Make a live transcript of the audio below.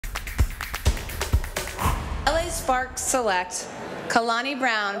Sparks select Kalani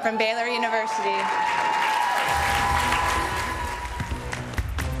Brown from Baylor University.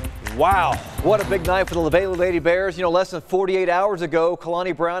 Wow, what a big night for the Baylor Lady Bears. You know, less than 48 hours ago,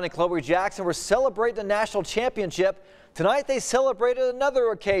 Kalani Brown and Chloe Jackson were celebrating the national championship. Tonight, they celebrated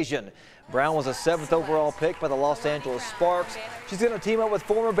another occasion. Brown was a 7th overall pick by the Los Angeles Sparks. She's going to team up with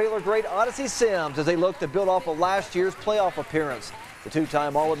former Baylor great Odyssey Sims as they look to build off of last year's playoff appearance. The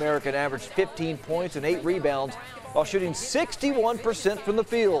two-time All-American averaged 15 points and 8 rebounds while shooting 61% from the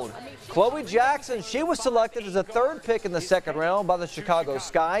field. Chloe Jackson, she was selected as a 3rd pick in the 2nd round by the Chicago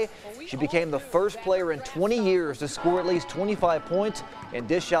Sky. She became the first player in 20 years to score at least 25 points and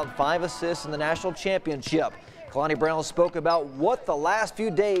dish out 5 assists in the national championship. Kalani Brown spoke about what the last few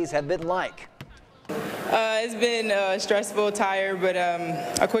days have been like. It's been stressful, tired, but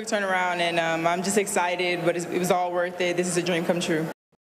a quick turnaround, and I'm just excited, but it was all worth it. This is a dream come true.